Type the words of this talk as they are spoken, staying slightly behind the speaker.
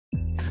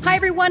Hi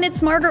everyone,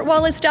 it's Margaret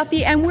Wallace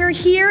Duffy and we're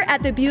here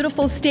at the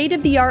beautiful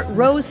state-of-the-art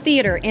Rose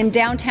Theatre in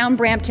downtown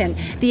Brampton.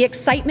 The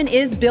excitement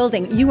is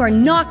building. You are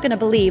not going to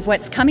believe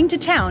what's coming to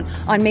town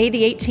on May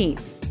the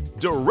 18th.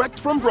 Direct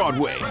from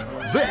Broadway,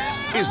 this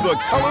is The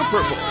Color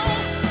Purple.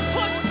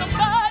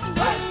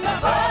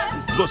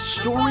 The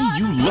story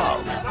you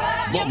love.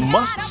 The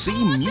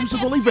must-see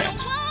musical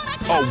event.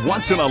 A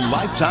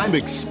once-in-a-lifetime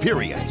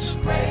experience.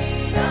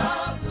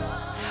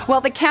 Well,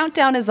 the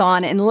countdown is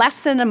on. In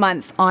less than a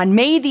month, on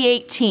May the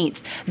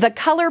 18th, The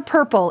Color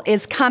Purple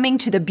is coming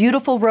to the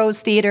beautiful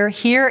Rose Theatre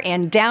here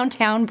in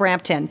downtown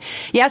Brampton.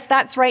 Yes,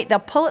 that's right, the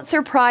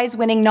Pulitzer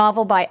Prize-winning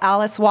novel by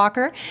Alice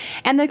Walker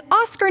and the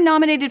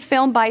Oscar-nominated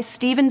film by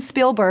Steven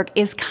Spielberg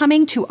is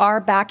coming to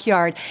our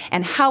backyard.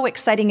 And how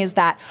exciting is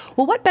that?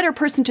 Well, what better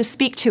person to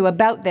speak to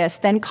about this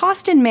than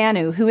Costin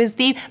Manu, who is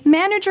the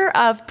manager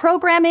of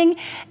programming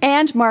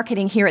and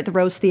marketing here at the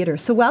Rose Theatre.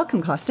 So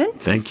welcome, Costin.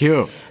 Thank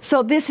you.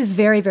 So this is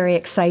very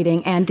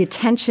exciting, and the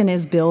tension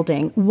is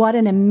building. What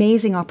an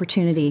amazing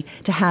opportunity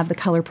to have The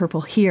Color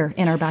Purple here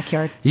in our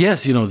backyard.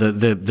 Yes, you know,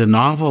 the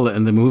novel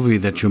and the movie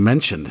that you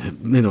mentioned,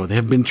 you know, they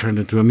have been turned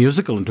into a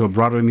musical, into a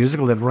Broadway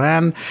musical that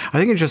ran, I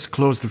think it just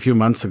closed a few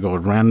months ago. It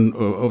ran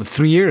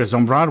 3 years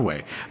on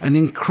Broadway. An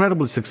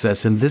incredible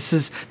success, and this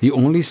is the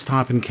only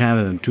stop in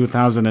Canada in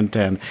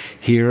 2010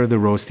 here at the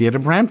Rose Theatre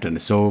Brampton.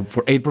 So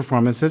for 8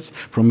 performances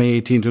from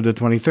May 18th to the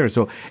 23rd.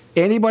 So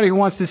anybody who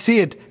wants to see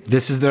it,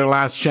 this is their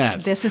last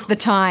chance. This is the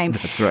time.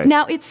 That's right.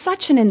 Now, it's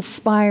such an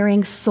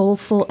inspiring,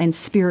 soulful, and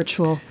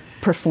spiritual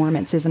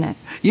performance, isn't it?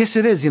 Yes,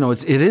 it is. You know,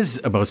 it is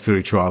about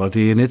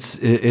spirituality, and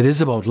it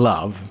is about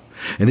love.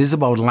 It is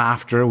about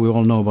laughter. We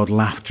all know about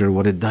laughter,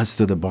 what it does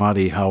to the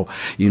body, how,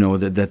 you know,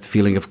 that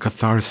feeling of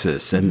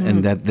catharsis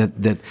and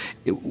that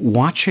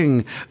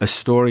watching a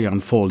story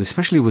unfold,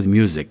 especially with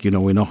music, you know,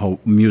 we know how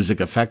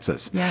music affects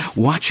us. Yes.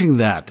 Watching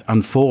that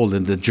unfold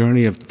and the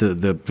journey of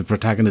the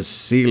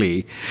protagonist,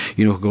 Celie,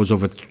 you know, who goes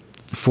over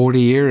 40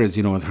 years,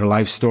 you know, with her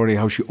life story,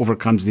 how she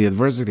overcomes the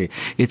adversity.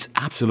 It's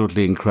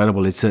absolutely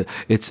incredible. It's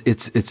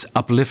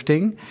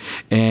uplifting,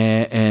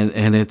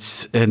 and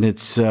it's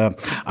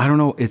I don't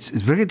know. It's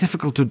very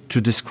difficult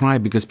to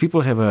describe because people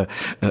have a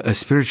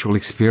spiritual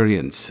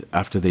experience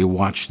after they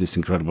watch this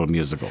incredible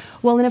musical.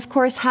 Well, and of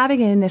course,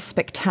 having it in this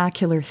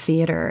spectacular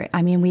theatre.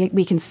 I mean,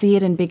 we can see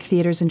it in big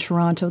theatres in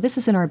Toronto. This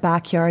is in our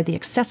backyard. The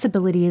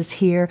accessibility is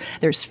here.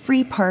 There's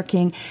free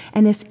parking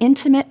and this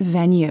intimate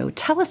venue.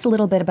 Tell us a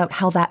little bit about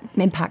how that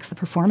impacts the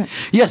performance.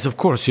 Yes, of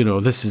course. You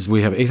know,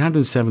 we have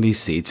 870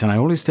 seats, and I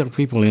always tell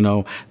people, you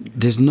know,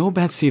 there's no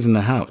bad seat in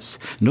the house.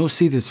 No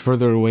seat is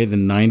further away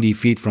than 90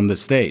 feet from the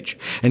stage.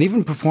 And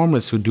even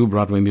performers who do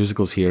Broadway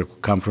musicals here, who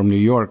come from New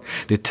York,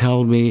 they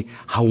tell me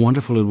how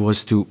wonderful it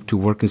was to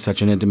work in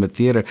such an intimate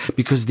theater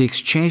because the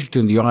exchange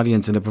between the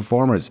audience and the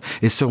performers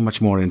is so much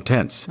more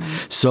intense.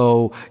 Right.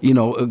 So, you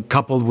know,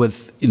 coupled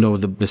with, you know,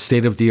 the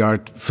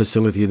state-of-the-art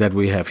facility that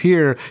we have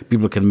here,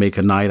 people can make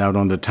a night out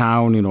on the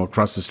town, you know,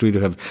 across the street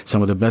we have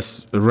some of the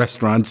best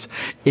restaurants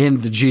in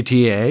the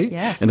GTA.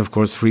 Yes. And of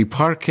course free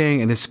parking,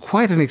 and it's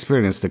quite an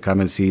experience to come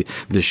and see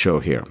this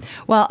show here.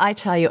 Well, I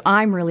tell you,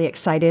 I'm really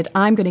excited.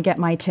 I'm going to get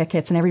my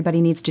tickets, and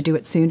everybody needs to do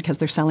it soon because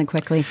they're selling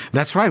quickly.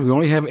 That's right. We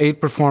only have 8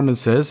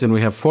 performances, and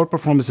we have 4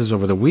 performances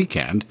over the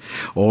weekend,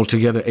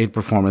 altogether 8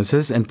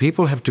 performances, and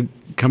people have to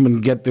come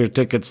and get their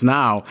tickets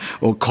now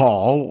or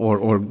call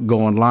or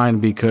go online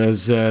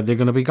because they're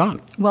going to be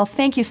gone. Well,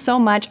 thank you so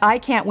much. I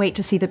can't wait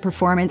to see the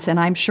performance, and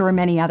I'm sure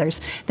many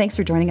others. Thanks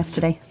for joining us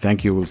today.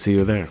 Thank you. We'll see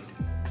you there.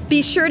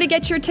 Be sure to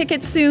get your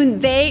tickets soon.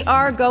 They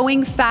are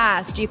going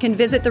fast. You can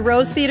visit the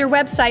Rose Theatre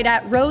website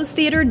at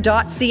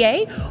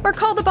rosetheatre.ca or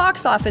call the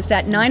box office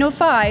at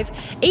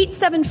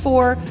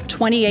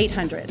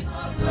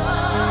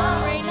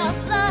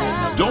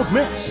 905-874-2800. Don't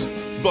miss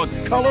The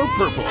Color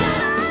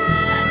Purple.